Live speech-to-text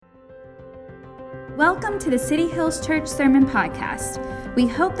Welcome to the City Hills Church Sermon Podcast. We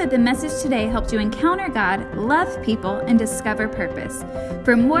hope that the message today helped you encounter God, love people, and discover purpose.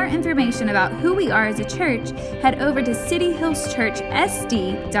 For more information about who we are as a church, head over to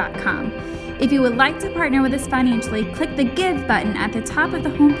cityhillschurchsd.com. If you would like to partner with us financially, click the Give button at the top of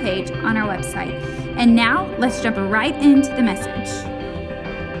the homepage on our website. And now, let's jump right into the message.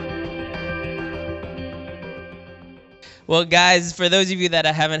 Well, guys, for those of you that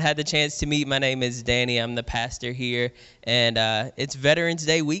I haven't had the chance to meet, my name is Danny. I'm the pastor here, and it's Veterans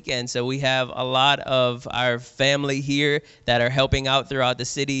Day weekend, so we have a lot of our family here that are helping out throughout the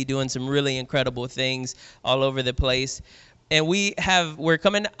city, doing some really incredible things all over the place. And we're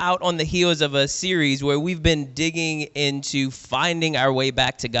coming out on the heels of a series where we've been digging into finding our way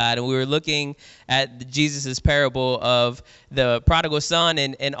back to God. And we were looking at Jesus' parable of the prodigal son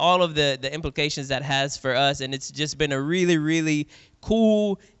and all of the implications that has for us. And it's just been a really, really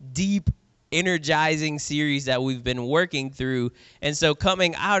cool, deep, energizing series that we've been working through. And so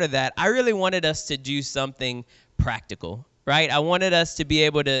coming out of that, I really wanted us to do something practical. Right? I wanted us to be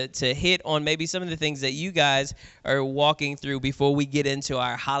able to hit on maybe some of the things that you guys are walking through before we get into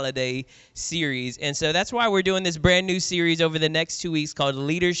our holiday series. And so that's why we're doing this brand new series over the next 2 weeks called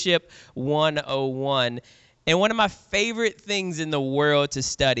Leadership 101. And one of my favorite things in the world to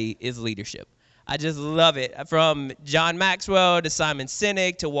study is leadership. I just love it. From John Maxwell to Simon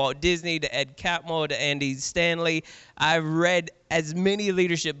Sinek to Walt Disney to Ed Catmull to Andy Stanley. I've read as many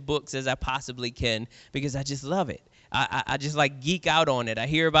leadership books as I possibly can because I just love it. I just like geek out on it. I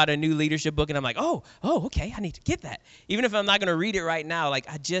hear about a new leadership book and I'm like, oh, okay, I need to get that. Even if I'm not going to read it right now, like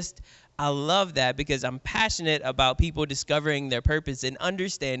I love that because I'm passionate about people discovering their purpose and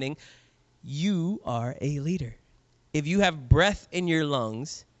understanding you are a leader. If you have breath in your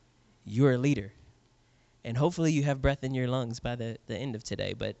lungs, you're a leader. And hopefully you have breath in your lungs by the end of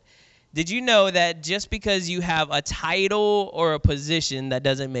today. But did you know that just because you have a title or a position, that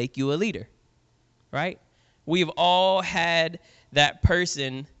doesn't make you a leader, right? We've all had that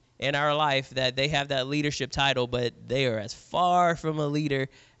person in our life that they have that leadership title, but they are as far from a leader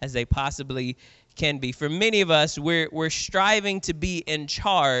as they possibly can be. For many of us, we're striving to be in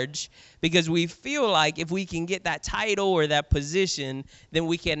charge because we feel like if we can get that title or that position, then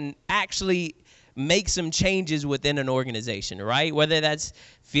we can actually make some changes within an organization, right? Whether that's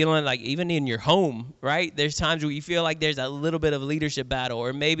feeling like even in your home, right? There's times where you feel like there's a little bit of leadership battle,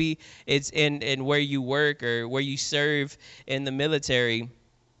 or maybe it's in where you work or where you serve in the military.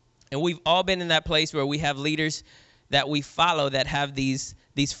 And we've all been in that place where we have leaders that we follow that have these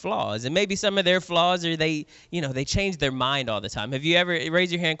flaws. And maybe some of their flaws are they change their mind all the time. Have you ever,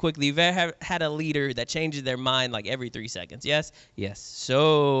 raise your hand quickly, you've ever had a leader that changes their mind like every 3 seconds? Yes? Yes.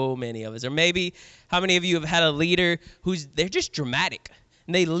 So many of us. Or maybe how many of you have had a leader they're just dramatic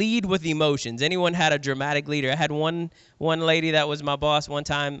and they lead with emotions? Anyone had a dramatic leader? I had one lady that was my boss one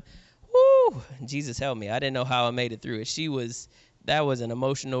time. Woo! Jesus help me. I didn't know how I made it through it. That was an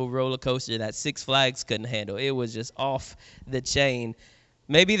emotional roller coaster that Six Flags couldn't handle. It was just off the chain.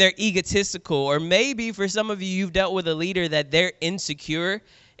 Maybe they're egotistical, or maybe for some of you, you've dealt with a leader that they're insecure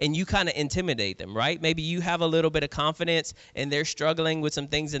and you kind of intimidate them, right? Maybe you have a little bit of confidence and they're struggling with some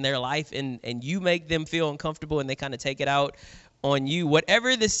things in their life and you make them feel uncomfortable and they kind of take it out on you.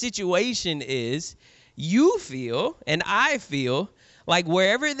 Whatever the situation is, you feel and I feel like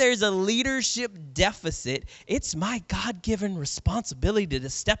wherever there's a leadership deficit, it's my God-given responsibility to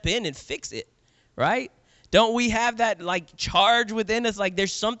step in and fix it, right? Don't we have that like charge within us, like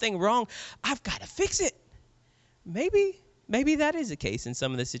there's something wrong? I've got to fix it. Maybe that is the case in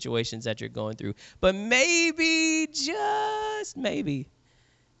some of the situations that you're going through. But maybe, just maybe,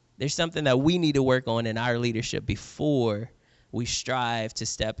 there's something that we need to work on in our leadership before we strive to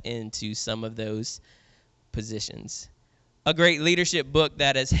step into some of those positions. A great leadership book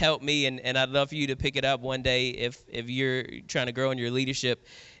that has helped me, and I'd love for you to pick it up one day if you're trying to grow in your leadership,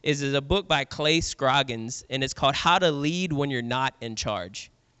 is a book by Clay Scroggins, and it's called How to Lead When You're Not in Charge.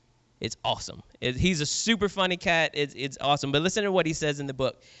 It's awesome. He's a super funny cat. It's awesome. But listen to what he says in the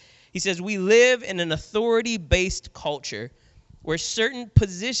book. He says, we live in an authority-based culture where certain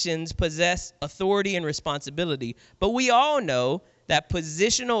positions possess authority and responsibility, but we all know that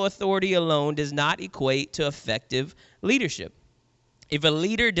positional authority alone does not equate to effective leadership. If a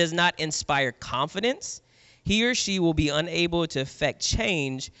leader does not inspire confidence, he or she will be unable to effect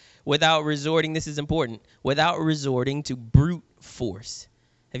change without resorting, this is important, without resorting to brute force.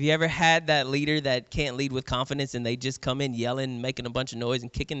 Have you ever had that leader that can't lead with confidence and they just come in yelling, making a bunch of noise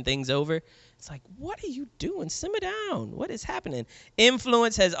and kicking things over? It's like, what are you doing? Simmer down. What is happening?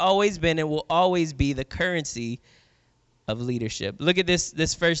 Influence has always been and will always be the currency of leadership. Look at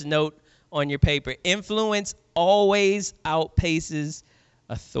this first note on your paper. Influence always outpaces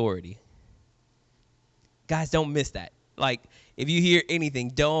authority. Guys, don't miss that. Like, if you hear anything,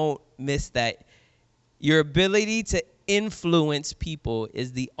 don't miss that. Your ability to influence people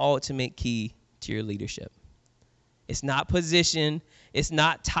is the ultimate key to your leadership. It's not position. It's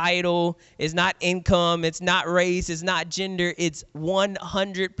not title. It's not income. It's not race. It's not gender. It's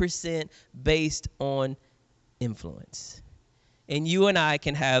 100% based on influence. And you and I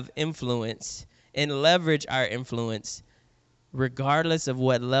can have influence and leverage our influence regardless of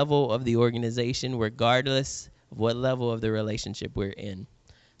what level of the organization, regardless of what level of the relationship we're in.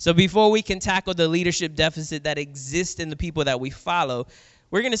 So before we can tackle the leadership deficit that exists in the people that we follow,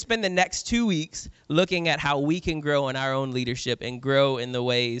 we're going to spend the next 2 weeks looking at how we can grow in our own leadership and grow in the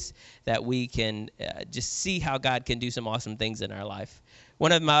ways that we can just see how God can do some awesome things in our life.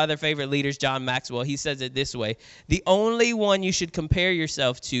 One of my other favorite leaders, John Maxwell, he says it this way: the only one you should compare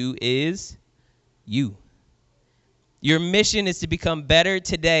yourself to is you. Your mission is to become better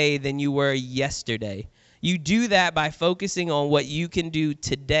today than you were yesterday. You do that by focusing on what you can do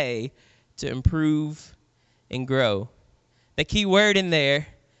today to improve and grow. The key word in there,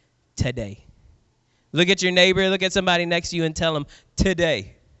 today. Look at your neighbor, look at somebody next to you and tell them,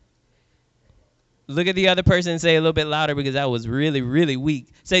 today. Look at the other person and say a little bit louder because that was really, really weak.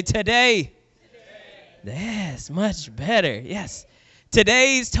 Say, today. Yes, much better. Yes.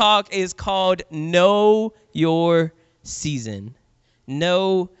 Today's talk is called Know Your Season.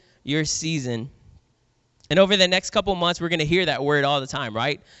 Know your season. And over the next couple months, we're going to hear that word all the time,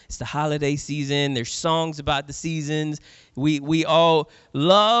 right? It's the holiday season. There's songs about the seasons. We all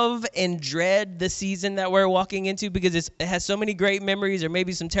love and dread the season that we're walking into because it has so many great memories or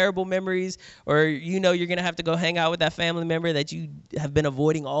maybe some terrible memories, or you're going to have to go hang out with that family member that you have been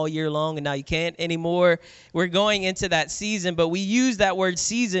avoiding all year long and now you can't anymore. We're going into that season, but we use that word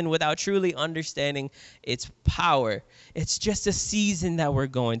season without truly understanding its power. It's just a season that we're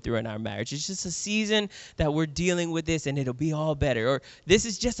going through in our marriage. It's just a season that we're dealing with this and it'll be all better. Or this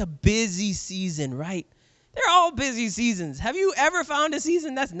is just a busy season, right? They're all busy seasons. Have you ever found a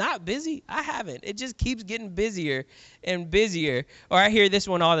season that's not busy? I haven't. It just keeps getting busier and busier. Or I hear this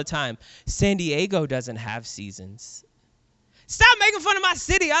one all the time. San Diego doesn't have seasons. Stop making fun of my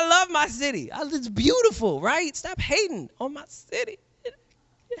city. I love my city. It's beautiful, right? Stop hating on my city.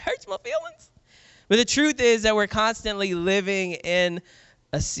 It hurts my feelings. But the truth is that we're constantly living in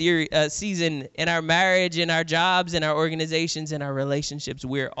a season in our marriage, in our jobs, in our organizations, in our relationships.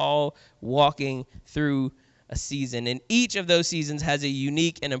 We're all walking through a season. And each of those seasons has a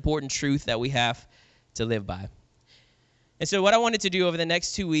unique and important truth that we have to live by. And so what I wanted to do over the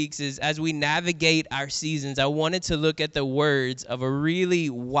next 2 weeks is, as we navigate our seasons, I wanted to look at the words of a really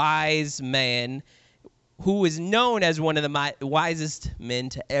wise man who is known as one of the wisest men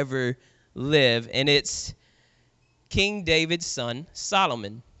to ever live. And it's King David's son,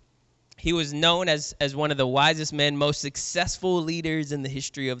 Solomon. He was known as one of the wisest men, most successful leaders in the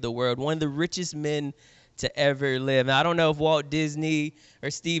history of the world, one of the richest men to ever live. Now, I don't know if Walt Disney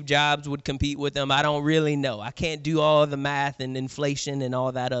or Steve Jobs would compete with him. I don't really know. I can't do all the math and inflation and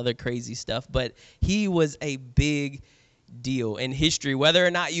all that other crazy stuff, but he was a big deal in history. Whether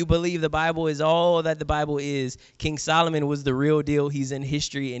or not you believe the Bible is all that the Bible is, King Solomon was the real deal. He's in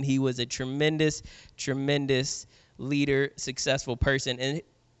history, and he was a tremendous, tremendous leader, successful person. And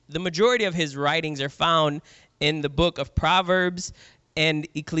the majority of his writings are found in the book of Proverbs and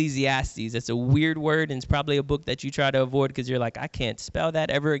Ecclesiastes. It's a weird word, and it's probably a book that you try to avoid because you're like, I can't spell that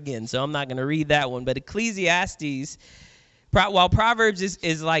ever again, so I'm not going to read that one. But Ecclesiastes, while Proverbs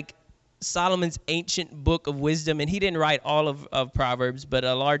is like Solomon's ancient book of wisdom, and he didn't write all of Proverbs, but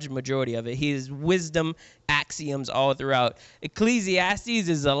a large majority of it. His wisdom axioms all throughout. Ecclesiastes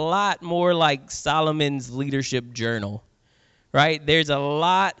is a lot more like Solomon's leadership journal, right? There's a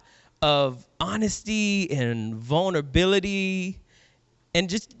lot of honesty and vulnerability. And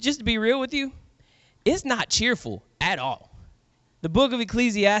just to be real with you, it's not cheerful at all. The book of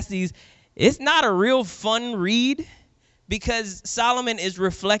Ecclesiastes, it's not a real fun read because Solomon is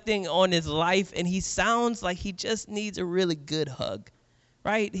reflecting on his life and he sounds like he just needs a really good hug,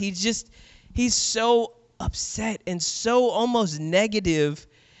 right? He's so upset and so almost negative,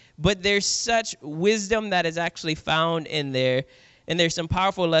 but there's such wisdom that is actually found in there. And there's some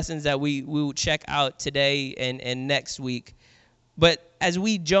powerful lessons that we will check out today and next week. But as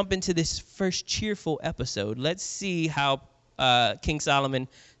we jump into this first cheerful episode, let's see how King Solomon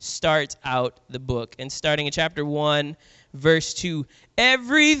starts out the book. And starting in chapter 1, verse 2,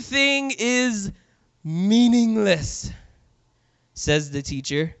 everything is meaningless, says the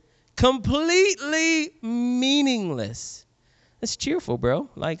teacher. Completely meaningless. That's cheerful, bro.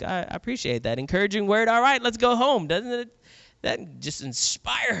 Like, I appreciate that. Encouraging word. All right, let's go home. Doesn't it? That just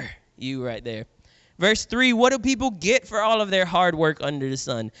inspire you right there. Verse 3, what do people get for all of their hard work under the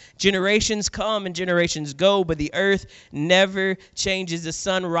sun? Generations come and generations go, but the earth never changes. The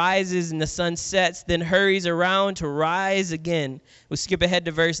sun rises and the sun sets, then hurries around to rise again. We'll skip ahead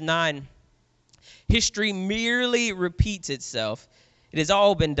to verse 9. History merely repeats itself. It has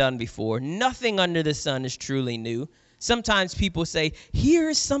all been done before. Nothing under the sun is truly new. Sometimes people say, here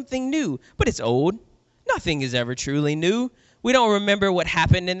is something new, but it's old. Nothing is ever truly new. We don't remember what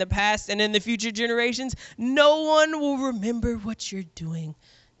happened in the past, and in the future generations, no one will remember what you're doing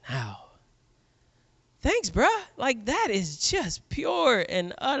now. Thanks, bruh. Like, that is just pure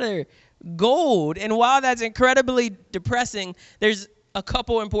and utter gold. And while that's incredibly depressing, there's a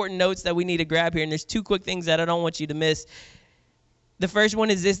couple important notes that we need to grab here, and there's two quick things that I don't want you to miss. The first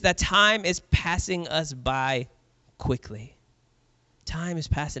one is this, that time is passing us by quickly. Time is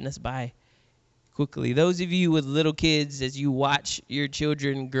passing us by quickly. Those of you with little kids, as you watch your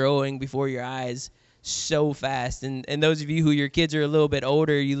children growing before your eyes so fast, and those of you who your kids are a little bit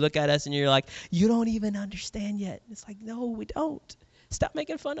older, you look at us and you're like, you don't even understand yet. It's like, no, we don't. Stop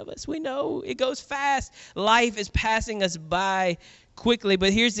making fun of us. We know it goes fast. Life is passing us by quickly.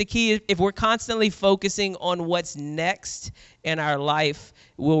 But here's the key. If we're constantly focusing on what's next in our life,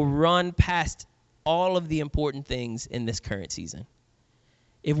 we'll run past all of the important things in this current season.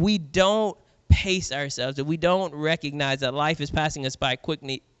 If we don't pace ourselves, if we don't recognize that life is passing us by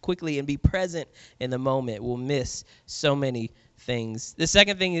quickly and be present in the moment, we'll miss so many things. The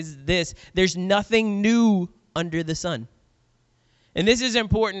second thing is this: there's nothing new under the sun. And this is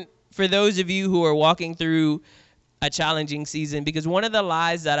important for those of you who are walking through a challenging season, because one of the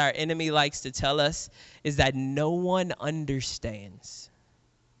lies that our enemy likes to tell us is that no one understands.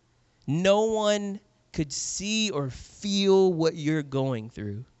 No one could see or feel what you're going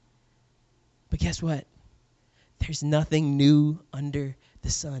through. But guess what? There's nothing new under the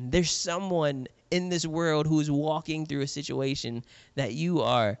sun. There's someone in this world who is walking through a situation that you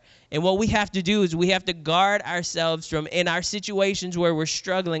are. And what we have to do is we have to guard ourselves from, in our situations where we're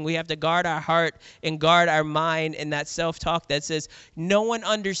struggling, we have to guard our heart and guard our mind in that self-talk that says, no one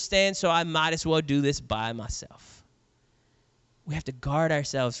understands, so I might as well do this by myself. We have to guard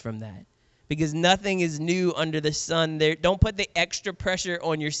ourselves from that, because nothing is new under the sun. Don't put the extra pressure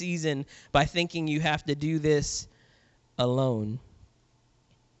on your season by thinking you have to do this alone.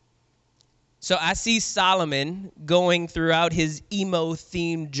 So I see Solomon going throughout his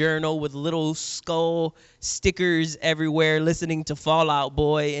emo-themed journal with little skull stickers everywhere, listening to Fall Out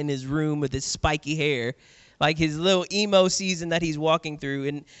Boy in his room with his spiky hair, like his little emo season that he's walking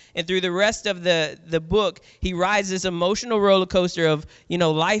through. And through the rest of the book, he rides this emotional roller coaster of,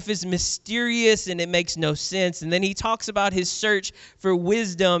 life is mysterious and it makes no sense. And then he talks about his search for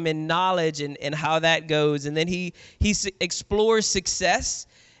wisdom and knowledge and how that goes. And then he explores success.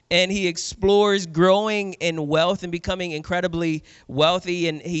 And he explores growing in wealth and becoming incredibly wealthy.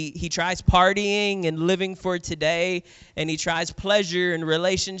 And he tries partying and living for today. And he tries pleasure and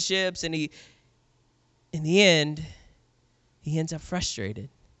relationships. And in the end, he ends up frustrated.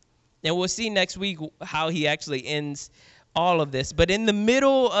 And we'll see next week how he actually ends all of this. But in the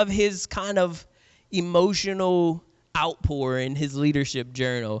middle of his kind of emotional outpour in his leadership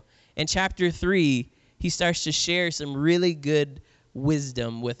journal, in chapter 3, he starts to share some really good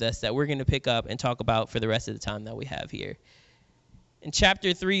wisdom with us that we're going to pick up and talk about for the rest of the time that we have here. In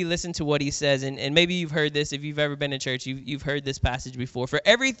chapter 3, listen to what he says, and maybe you've heard this. If you've ever been in church, you've heard this passage before. For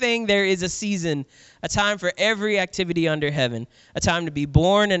everything there is a season, a time for every activity under heaven, a time to be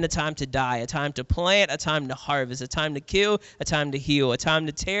born and a time to die, a time to plant, a time to harvest, a time to kill, a time to heal, a time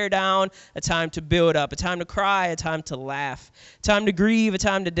to tear down, a time to build up, a time to cry, a time to laugh, a time to grieve, a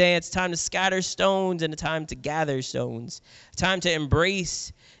time to dance, a time to scatter stones and a time to gather stones, a time to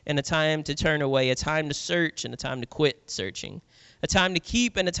embrace and a time to turn away, a time to search and a time to quit searching, a time to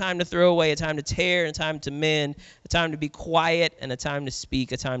keep and a time to throw away, a time to tear and a time to mend, a time to be quiet and a time to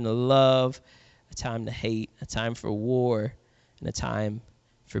speak, a time to love, a time to hate, a time for war and a time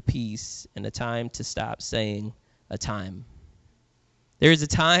for peace, and a time to stop saying a time. There is a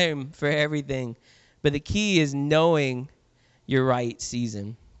time for everything, but the key is knowing your right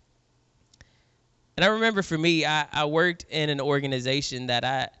season. And I remember for me, I worked in an organization that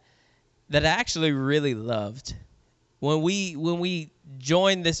I actually really loved. When we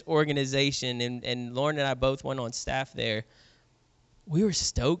joined this organization, and Lauren and I both went on staff there, we were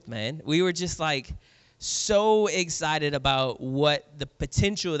stoked, man. We were just like so excited about what the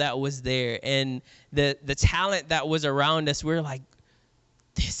potential that was there and the talent that was around us. We were like,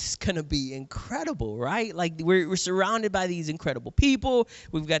 this is going to be incredible, right? Like we're surrounded by these incredible people.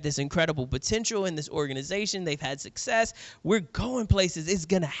 We've got this incredible potential in this organization. They've had success. We're going places. It's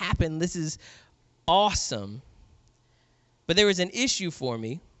going to happen. This is awesome. But there was an issue for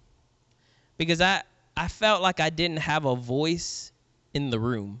me because I felt like I didn't have a voice in the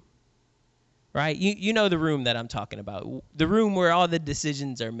room, right? You know the room that I'm talking about, the room where all the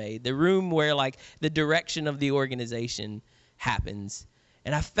decisions are made, the room where like the direction of the organization happens.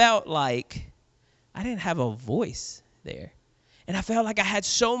 And I felt like I didn't have a voice there. And I felt like I had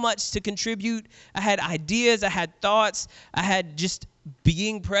so much to contribute. I had ideas, I had thoughts, I had just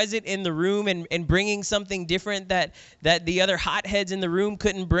being present in the room and bringing something different that the other hotheads in the room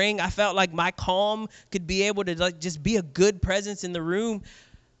couldn't bring. I felt like my calm could be able to like just be a good presence in the room.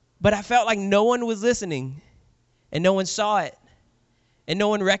 But I felt like no one was listening and no one saw it and no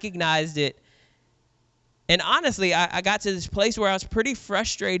one recognized it. And honestly, I got to this place where I was pretty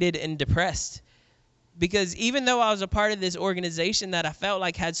frustrated and depressed because even though I was a part of this organization that I felt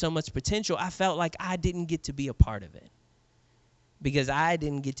like had so much potential, I felt like I didn't get to be a part of it because I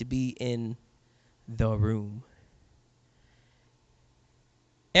didn't get to be in the room.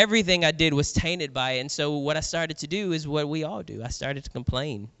 Everything I did was tainted by it. And so what I started to do is what we all do. I started to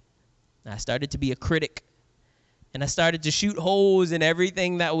complain. I started to be a critic. And I started to shoot holes in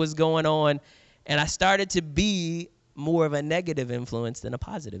everything that was going on. And I started to be more of a negative influence than a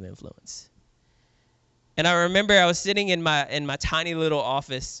positive influence. And I remember I was sitting in my tiny little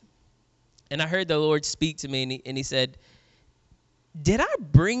office, and I heard the Lord speak to me, and he said, "Did I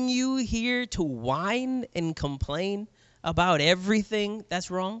bring you here to whine and complain about everything that's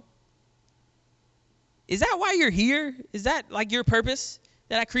wrong? Is that why you're here? Is that like your purpose?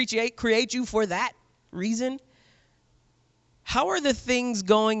 That I create you for that reason? How are the things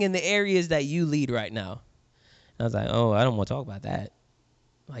going in the areas that you lead right now?" I was like, "Oh, I don't want to talk about that."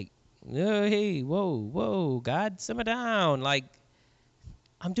 Like, oh, hey, whoa, God, simmer down. Like,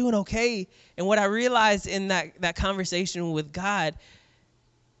 I'm doing okay. And what I realized in that conversation with God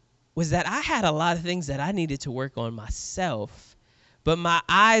was that I had a lot of things that I needed to work on myself. But my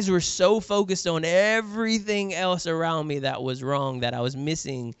eyes were so focused on everything else around me that was wrong that I was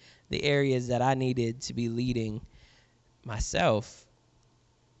missing the areas that I needed to be leading myself.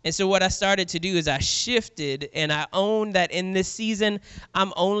 And so what I started to do is I shifted and I owned that in this season,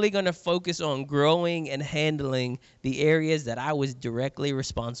 I'm only going to focus on growing and handling the areas that I was directly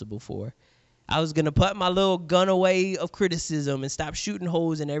responsible for. I was going to put my little gun away of criticism and stop shooting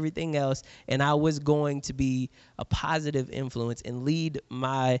holes in everything else. And I was going to be a positive influence and lead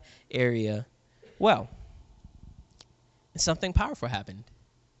my area well. And something powerful happened.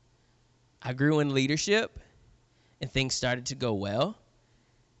 I grew in leadership and things started to go well.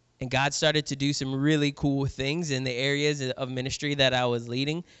 And God started to do some really cool things in the areas of ministry that I was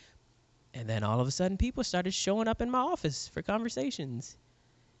leading. And then all of a sudden, people started showing up in my office for conversations.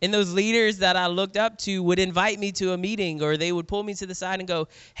 And those leaders that I looked up to would invite me to a meeting, or they would pull me to the side and go,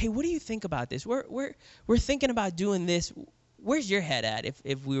 "Hey, what do you think about this? We're thinking about doing this. Where's your head at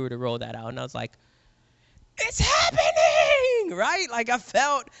if we were to roll that out?" And I was like, "It's happening," right? Like I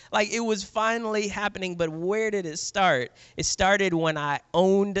felt like it was finally happening, but where did it start? It started when I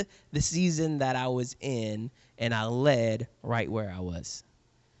owned the season that I was in and I led right where I was.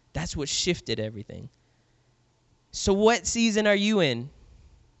 That's what shifted everything. So what season are you in?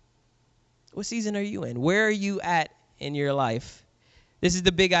 What season are you in? Where are you at in your life? This is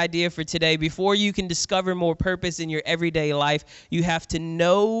the big idea for today. Before you can discover more purpose in your everyday life, you have to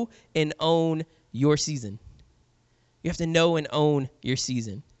know and own your season. You have to know and own your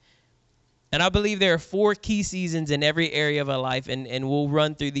season. And I believe there are 4 key seasons in every area of our life, and we'll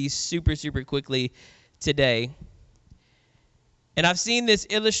run through these super, super quickly today. And I've seen this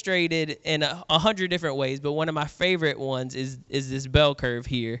illustrated in 100 different ways, but one of my favorite ones is this bell curve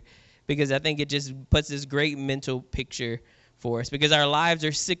here, because I think it just puts this great mental picture for us, because our lives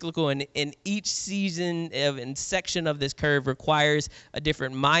are cyclical, and each season and section of this curve requires a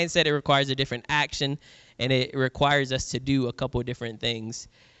different mindset. It requires a different action, and it requires us to do a couple of different things.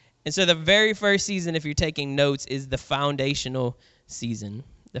 And so the very first season, if you're taking notes, is the foundational season.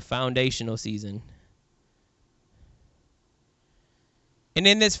 The foundational season. And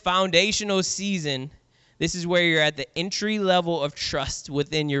in this foundational season, this is where you're at the entry level of trust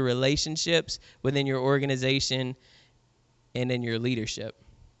within your relationships, within your organization, and in your leadership.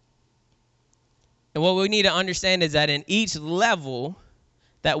 And what we need to understand is that in each level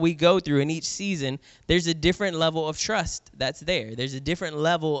that we go through, in each season, there's a different level of trust that's there. There's a different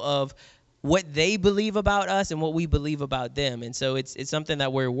level of what they believe about us and what we believe about them. And so it's something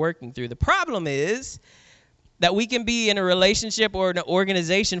that we're working through. The problem is that we can be in a relationship or an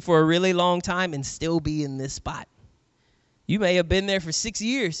organization for a really long time and still be in this spot. You may have been there for 6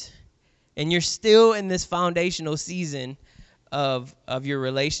 years, and you're still in this foundational season of your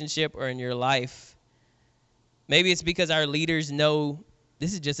relationship or in your life. Maybe it's because our leaders know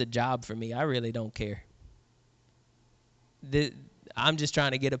this is just a job for me. I really don't care. I'm just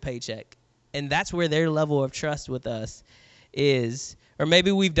trying to get a paycheck. And that's where their level of trust with us is. Or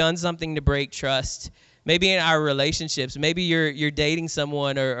maybe we've done something to break trust. Maybe in our relationships, maybe you're dating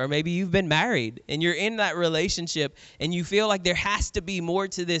someone, or maybe you've been married and you're in that relationship and you feel like there has to be more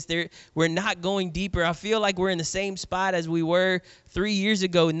to this. We're not going deeper. I feel like we're in the same spot as we were 3 years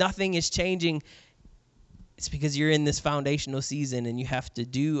ago. Nothing is changing. It's because you're in this foundational season and you have to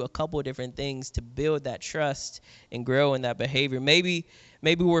do a couple of different things to build that trust and grow in that behavior. Maybe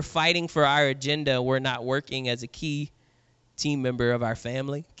we're fighting for our agenda. We're not working as a key team member of our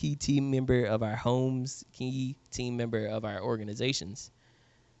family, key team member of our homes, key team member of our organizations.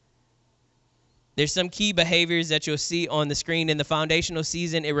 There's some key behaviors that you'll see on the screen. In the foundational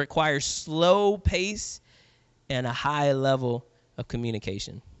season, it requires slow pace and a high level of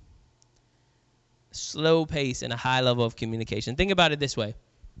communication. Slow pace and a high level of communication. Think about it this way.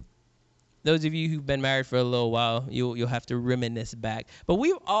 Those of you who've been married for a little while, you'll have to reminisce back. But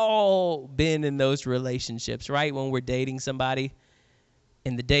we've all been in those relationships, right? When we're dating somebody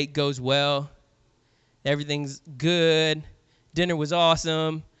and the date goes well, everything's good, dinner was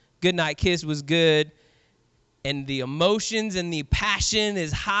awesome, goodnight kiss was good, and the emotions and the passion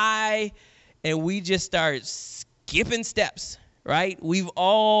is high, and we just start skipping steps, right? We've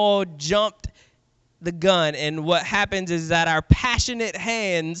all jumped the gun, and what happens is that our passionate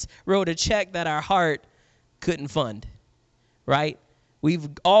hands wrote a check that our heart couldn't fund, right? We've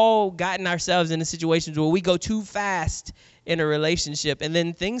all gotten ourselves into situations where we go too fast in a relationship, and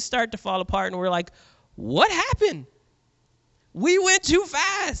then things start to fall apart, and we're like, what happened? We went too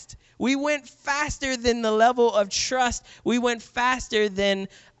fast. We went faster than the level of trust. We went faster than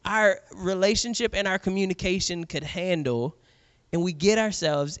our relationship and our communication could handle. And we get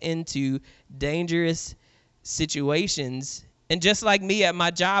ourselves into dangerous situations. And just like me at my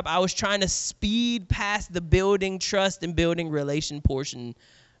job, I was trying to speed past the building trust and building relation portion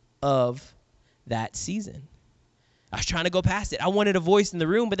of that season. I was trying to go past it. I wanted a voice in the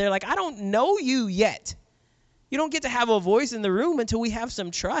room, but they're like, I don't know you yet. You don't get to have a voice in the room until we have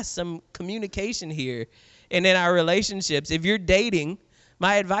some trust, some communication here. And in our relationships, if you're dating,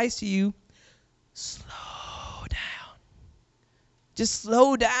 my advice to you, slow down. Just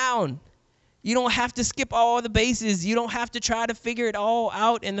slow down. You don't have to skip all the bases. You don't have to try to figure it all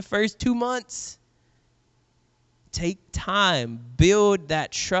out in the first 2 months. Take time. Build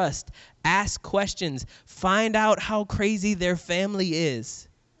that trust. Ask questions. Find out how crazy their family is.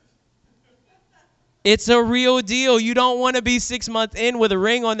 It's a real deal. You don't want to be 6 months in with a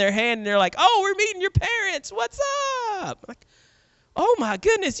ring on their hand and they're like, oh, we're meeting your parents. What's up? Like, oh, my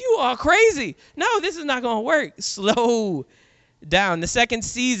goodness, you are crazy. No, this is not going to work. Slow down. The second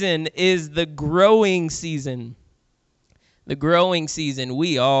season is the growing season. The growing season.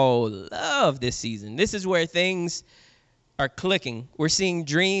 We all love this season. This is where things are clicking. We're seeing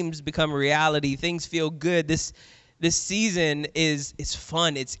dreams become reality. Things feel good. This season is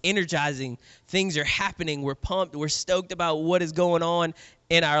fun. It's energizing. Things are happening. We're pumped. We're stoked about what is going on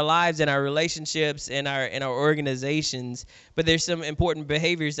in our lives, in our relationships, in our organizations. But there's some important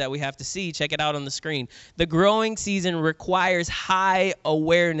behaviors that we have to see. Check it out on the screen. The growing season requires high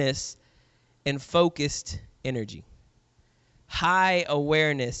awareness and focused energy. High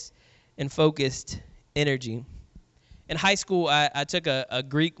awareness and focused energy. In high school, I took a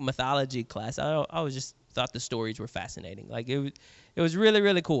Greek mythology class. I was just thought the stories were fascinating. Like it was really,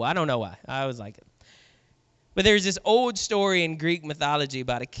 really cool. I don't know why. I was like it. But there's this old story in Greek mythology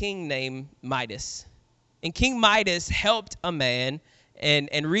about a king named Midas. And King Midas helped a man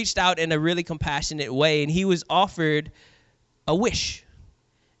and reached out in a really compassionate way. And he was offered a wish.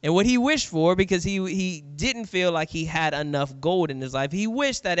 And what he wished for, because he didn't feel like he had enough gold in his life, he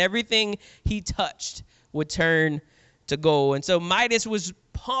wished that everything he touched would turn to gold. And so Midas was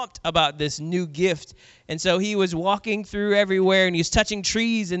pumped about this new gift. And so he was walking through everywhere and he was touching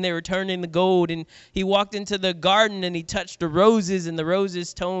trees and they were turning to gold. And he walked into the garden and he touched the roses and the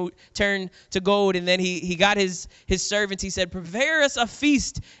roses turned to gold. And then he got his servants. He said, prepare us a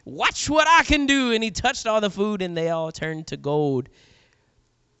feast. Watch what I can do. And he touched all the food and they all turned to gold.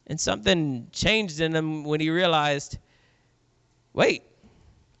 And something changed in him when he realized, wait,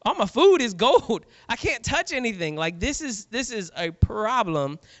 All my food is gold. I can't touch anything. Like this is a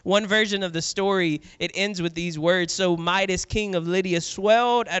problem. One version of the story, it ends with these words. So Midas, king of Lydia,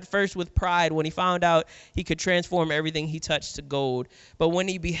 swelled at first with pride when he found out he could transform everything he touched to gold. But when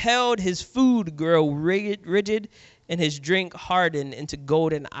he beheld his food grow rigid and his drink hardened into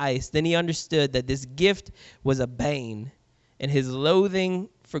golden ice, then he understood that this gift was a bane, and his loathing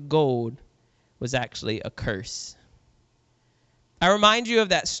for gold was actually a curse. I remind you of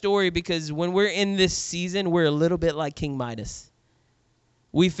that story because when we're in this season, we're a little bit like King Midas.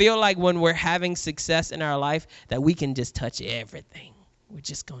 We feel like when we're having success in our life that we can just touch everything. We're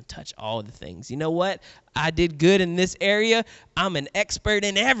just going to touch all the things. You know what? I did good in this area. I'm an expert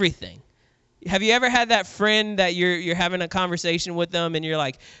in everything. Have you ever had that friend that you're having a conversation with them and you're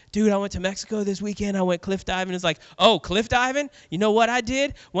like, dude, I went to Mexico this weekend. I went cliff diving. It's like, oh, cliff diving? You know what I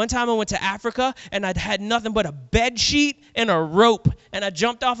did? One time I went to Africa and I had nothing but a bed sheet and a rope. And I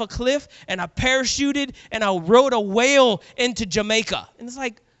jumped off a cliff and I parachuted and I rode a whale into Jamaica. And it's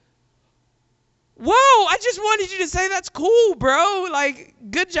like, whoa, I just wanted you to say that's cool, bro. Like,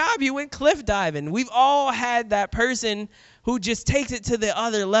 good job. You went cliff diving. We've all had that person who just takes it to the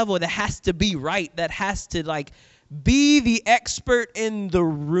other level that has to be right, that has to like be the expert in the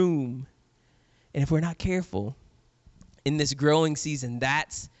room. And if we're not careful in this growing season,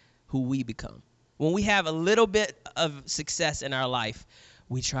 that's who we become. When we have a little bit of success in our life,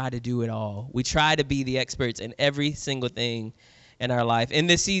 we try to do it all. We try to be the experts in every single thing in our life. In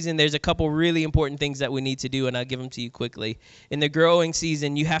this season, there's a couple really important things that we need to do, and I'll give them to you quickly. In the growing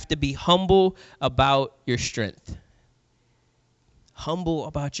season, you have to be humble about your strength. Humble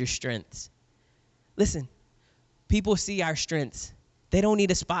about your strengths. Listen, people see our strengths. They don't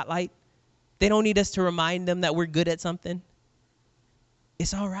need a spotlight. They don't need us to remind them that we're good at something.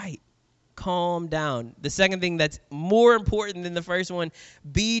 It's all right. Calm down. The second thing that's more important than the first one,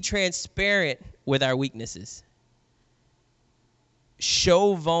 be transparent with our weaknesses.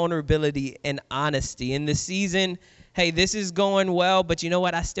 Show vulnerability and honesty. In this season, hey, this is going well, but you know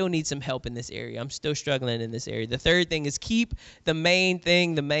what? I still need some help in this area. I'm still struggling in this area. The third thing is keep the main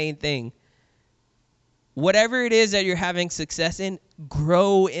thing the main thing. Whatever it is that you're having success in,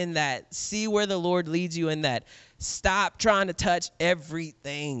 grow in that. See where the Lord leads you in that. Stop trying to touch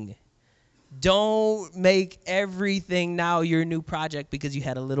everything. Don't make everything now your new project because you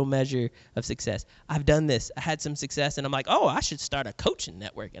had a little measure of success. I've done this. I had some success, and I'm like, oh, I should start a coaching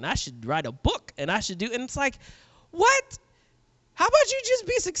network, and I should write a book, and I should do, and it's like, what? How about you just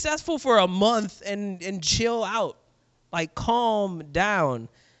be successful for a month and chill out? Like, calm down.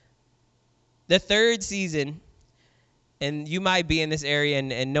 The third season, and you might be in this area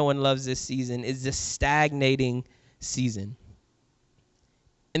and no one loves this season, is the stagnating season.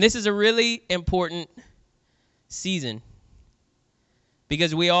 And this is a really important season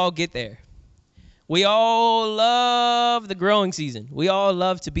because we all get there. We all love the growing season. We all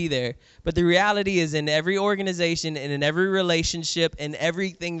love to be there. But the reality is in every organization and in every relationship and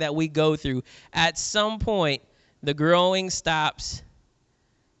everything that we go through, at some point, the growing stops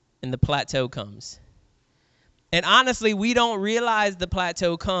and the plateau comes. And honestly, we don't realize the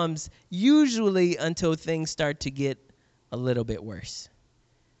plateau comes usually until things start to get a little bit worse.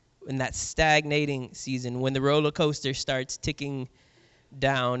 In that stagnating season, when the roller coaster starts ticking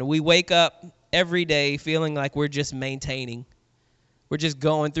down, we wake up every day feeling like we're just maintaining. We're just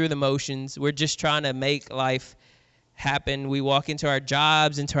going through the motions. We're just trying to make life happen. We walk into our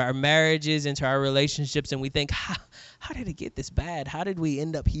jobs, into our marriages, into our relationships, and we think, how did it get this bad? How did we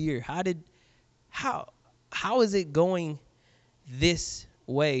end up here? How is it going this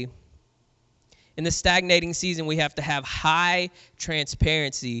way? In the stagnating season, we have to have high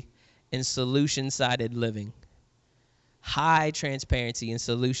transparency and solution-sided living. High transparency and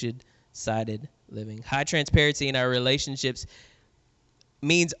solution-sided living. High transparency in our relationships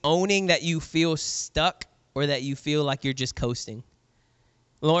means owning that you feel stuck or that you feel like you're just coasting.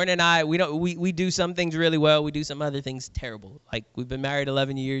 Lauren and I, we do some things really well. We do some other things terrible. Like, we've been married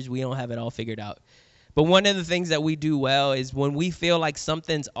 11 years. We don't have it all figured out. But one of the things that we do well is when we feel like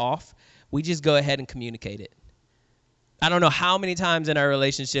something's off, we just go ahead and communicate it. I don't know how many times in our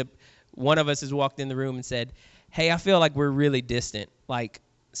relationship one of us has walked in the room and said, hey, I feel like we're really distant. Like,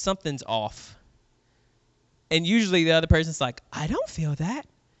 something's off. And usually the other person's like, I don't feel that.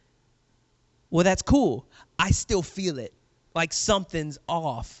 Well, that's cool. I still feel it. Like, something's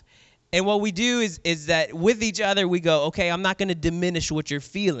off. And what we do is that with each other, we go, okay, I'm not going to diminish what you're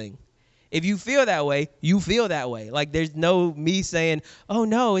feeling. If you feel that way, you feel that way. Like, there's no me saying, oh,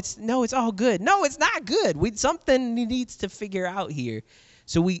 no, it's all good. No, it's not good. Something needs to figure out here.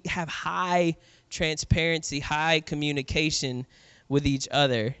 So we have high transparency, high communication with each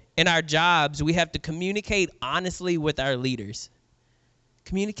other. In our jobs, we have to communicate honestly with our leaders.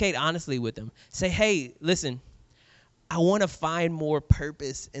 Communicate honestly with them. Say, hey, listen, I want to find more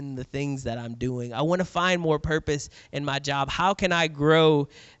purpose in the things that I'm doing. I want to find more purpose in my job. How can I grow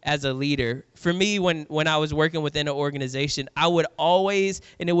as a leader? For me, when I was working within an organization, I would always,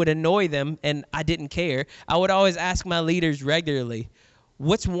 and it would annoy them, and I didn't care, I would always ask my leaders regularly,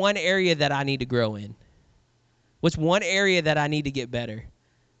 what's one area that I need to grow in? What's one area that I need to get better?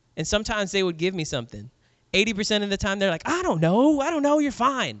 And sometimes they would give me something. 80% of the time, they're like, I don't know, you're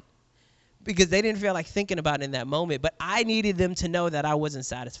fine. Because they didn't feel like thinking about it in that moment. But I needed them to know that I wasn't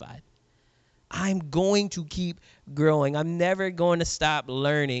satisfied. I'm going to keep growing. I'm never going to stop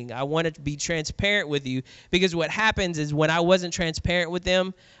learning. I want to be transparent with you. Because what happens is when I wasn't transparent with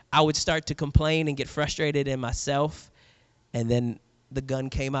them, I would start to complain and get frustrated in myself. And then the gun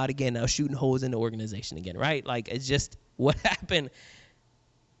came out again. I was shooting holes in the organization again, right? Like, it's just what happened.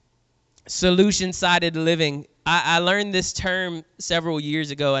 Solution-sided living. I learned this term several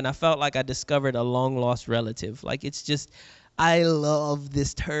years ago, and I felt like I discovered a long-lost relative. Like, it's just, I love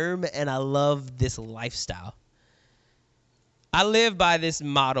this term, and I love this lifestyle. I live by this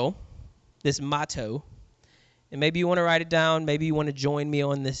motto, and maybe you want to write it down. Maybe you want to join me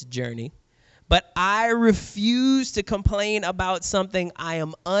on this journey. But I refuse to complain about something I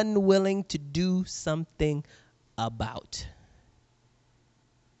am unwilling to do something about.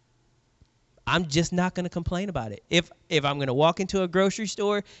 I'm just not going to complain about it. If I'm going to walk into a grocery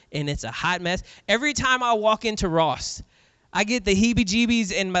store and it's a hot mess, every time I walk into Ross, I get the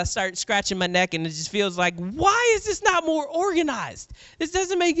heebie-jeebies and I start scratching my neck, and it just feels like, why is this not more organized? This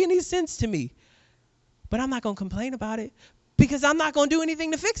doesn't make any sense to me. But I'm not going to complain about it because I'm not going to do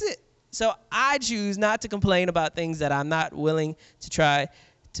anything to fix it. So I choose not to complain about things that I'm not willing to try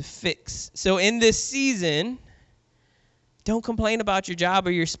to fix. So in this season, don't complain about your job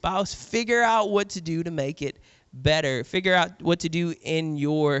or your spouse. Figure out what to do to make it better. Figure out what to do in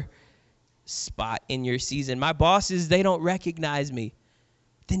your spot, in your season. My bosses, they don't recognize me.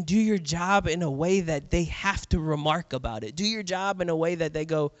 Then do your job in a way that they have to remark about it. Do your job in a way that they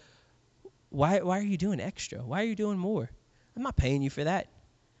go, why are you doing extra? Why are you doing more? I'm not paying you for that.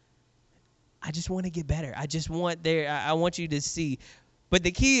 I just want to get better. I want you to see. But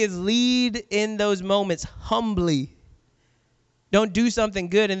the key is lead in those moments humbly. Don't do something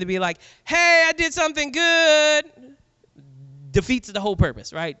good and to be like, hey, I did something good. Defeats the whole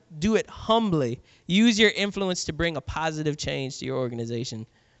purpose, right? Do it humbly. Use your influence to bring a positive change to your organization.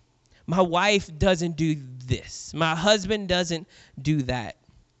 My wife doesn't do this. My husband doesn't do that.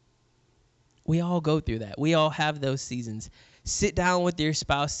 We all go through that. We all have those seasons. Sit down with your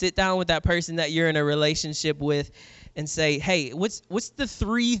spouse. Sit down with that person that you're in a relationship with and say, hey, what's the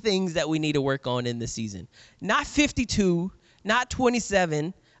 3 things that we need to work on in this season? Not 52, not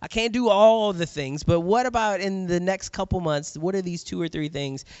 27. I can't do all of the things, but what about in the next couple months? What are these 2 or 3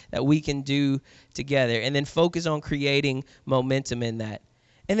 things that we can do together? And then focus on creating momentum in that.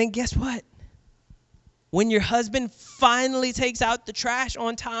 And then guess what? When your husband finally takes out the trash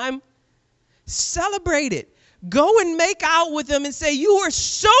on time, celebrate it. Go and make out with them and say, you are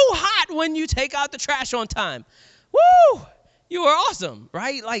so hot when you take out the trash on time. Woo! You are awesome,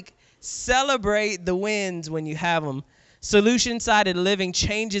 right? Like, celebrate the wins when you have them. Solution-sided living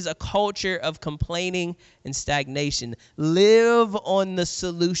changes a culture of complaining and stagnation. Live on the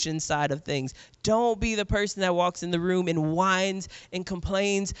solution side of things. Don't be the person that walks in the room and whines and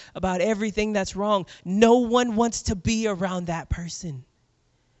complains about everything that's wrong. No one wants to be around that person.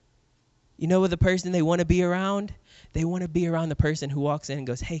 You know what the person they want to be around? They want to be around the person who walks in and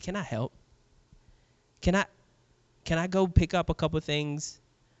goes, hey, can I help? Can I go pick up a couple things?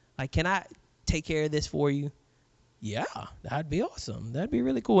 Like, can I take care of this for you? Yeah, that'd be awesome. That'd be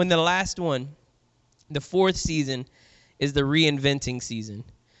really cool. And the last one, the 4th season, is the reinventing season.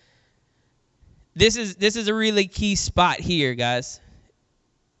 This is a really key spot here, guys.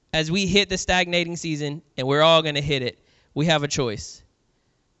 As we hit the stagnating season, and we're all going to hit it, we have a choice.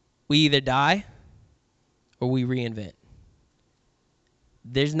 We either die or we reinvent.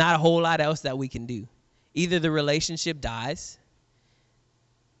 There's not a whole lot else that we can do. Either the relationship dies,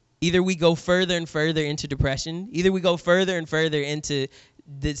 either we go further and further into depression, either we go further and further into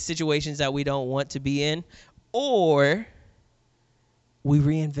the situations that we don't want to be in, or we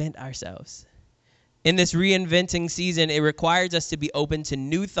reinvent ourselves. In this reinventing season, it requires us to be open to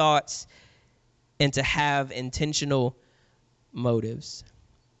new thoughts and to have intentional motives.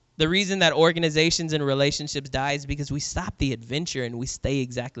 The reason that organizations and relationships die is because we stop the adventure and we stay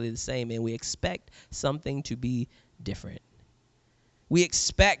exactly the same, and we expect something to be different. We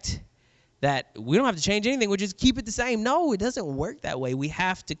expect that we don't have to change anything. We'll just keep it the same. No, it doesn't work that way. We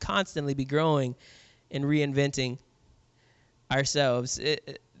have to constantly be growing and reinventing ourselves.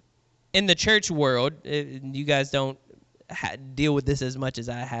 In the church world, you guys don't deal with this as much as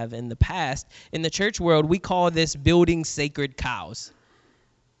I have in the past. In the church world, we call this building sacred cows,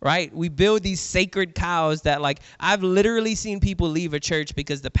 right? We build these sacred cows that, like, I've literally seen people leave a church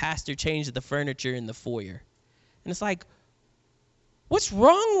because the pastor changed the furniture in the foyer. And it's like, what's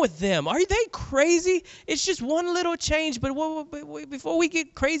wrong with them? Are they crazy? It's just one little change. But before we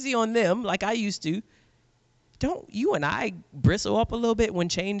get crazy on them, like I used to, don't you and I bristle up a little bit when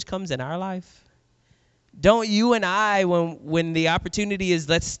change comes in our life? Don't you and I, when the opportunity is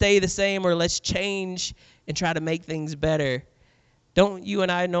let's stay the same or let's change and try to make things better, don't you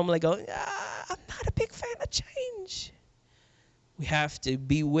and I normally go, I'm not a big fan of change? We have to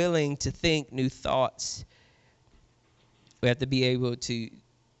be willing to think new thoughts. We have to be able to,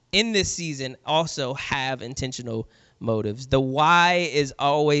 in this season, also have intentional motives. The why is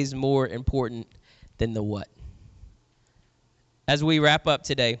always more important than the what. As we wrap up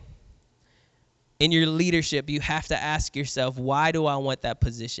today, in your leadership, you have to ask yourself, why do I want that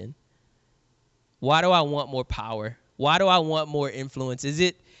position? Why do I want more power? Why do I want more influence? Is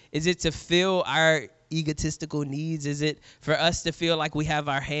it to fill our egotistical needs? Is it for us to feel like we have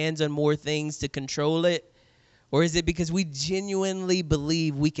our hands on more things to control it? Or is it because we genuinely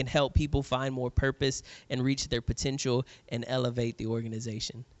believe we can help people find more purpose and reach their potential and elevate the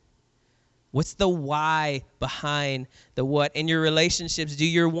organization? What's the why behind the what? In your relationships, do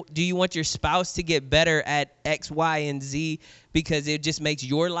you want your spouse to get better at X, Y, and Z because it just makes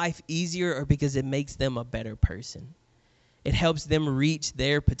your life easier, or because it makes them a better person? It helps them reach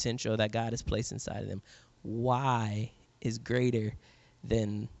their potential that God has placed inside of them. Why is greater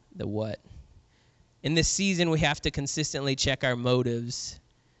than the what? In this season, we have to consistently check our motives.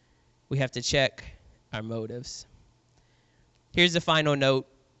 We have to check our motives. Here's the final note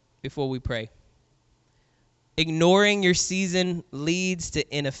before we pray. Ignoring your season leads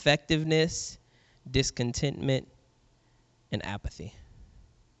to ineffectiveness, discontentment, and apathy.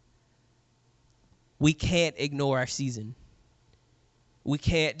 We can't ignore our season. We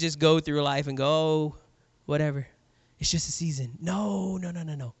can't just go through life and go, oh, whatever. It's just a season. No.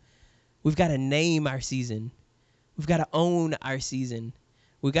 We've got to name our season. We've got to own our season.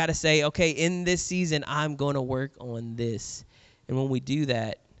 We've got to say, okay, in this season, I'm going to work on this. And when we do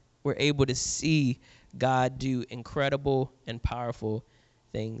that, we're able to see God do incredible and powerful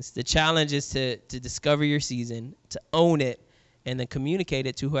things. The challenge is to discover your season, to own it, and then communicate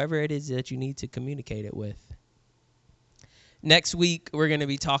it to whoever it is that you need to communicate it with. Next week, we're going to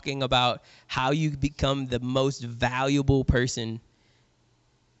be talking about how you become the most valuable person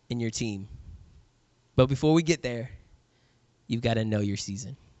in your team. But before we get there, you've got to know your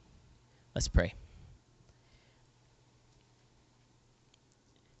season. Let's pray.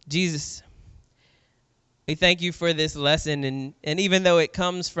 Jesus, we thank you for this lesson. And even though it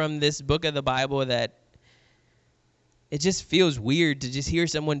comes from this book of the Bible, that it just feels weird to just hear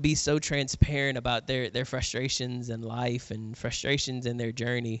someone be so transparent about their frustrations in life and frustrations in their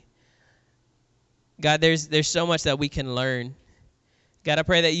journey. God, there's so much that we can learn. God, I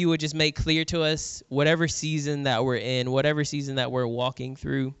pray that you would just make clear to us whatever season that we're in, whatever season that we're walking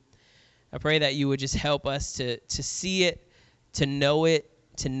through. I pray that you would just help us to see it, to know it,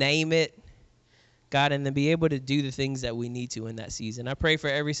 to name it, God, and then be able to do the things that we need to in that season. I pray for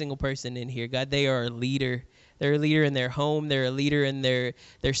every single person in here. God, they are a leader. They're a leader in their home. They're a leader in their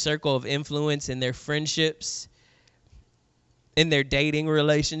circle of influence, in their friendships, in their dating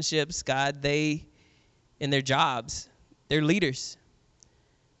relationships. God, in their jobs, they're leaders.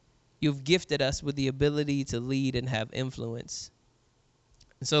 You've gifted us with the ability to lead and have influence.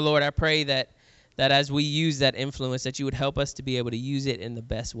 And so, Lord, I pray that as we use that influence, that you would help us to be able to use it in the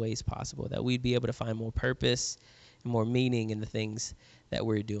best ways possible, that we'd be able to find more purpose and more meaning in the things that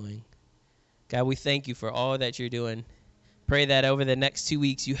we're doing. God, we thank you for all that you're doing. Pray that over the next 2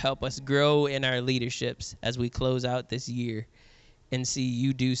 weeks, you help us grow in our leaderships as we close out this year and see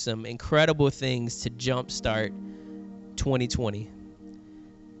you do some incredible things to jumpstart 2020.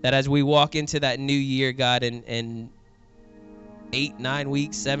 That as we walk into that new year, God, and 8, 9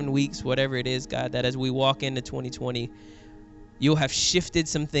 weeks, 7 weeks, whatever it is, God, that as we walk into 2020, you'll have shifted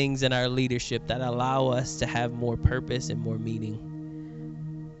some things in our leadership that allow us to have more purpose and more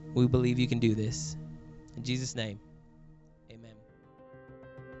meaning. We believe you can do this. In Jesus' name, amen.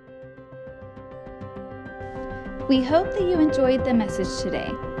 We hope that you enjoyed the message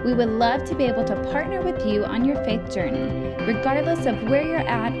today. We would love to be able to partner with you on your faith journey. Regardless of where you're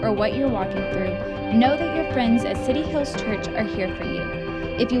at or what you're walking through, know that your friends at City Hills Church are here for you.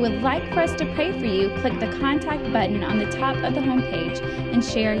 If you would like for us to pray for you, click the contact button on the top of the homepage and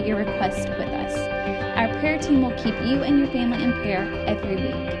share your request with us. Our prayer team will keep you and your family in prayer every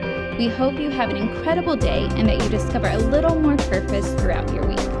week. We hope you have an incredible day and that you discover a little more purpose throughout your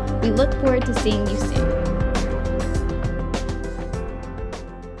week. We look forward to seeing you soon.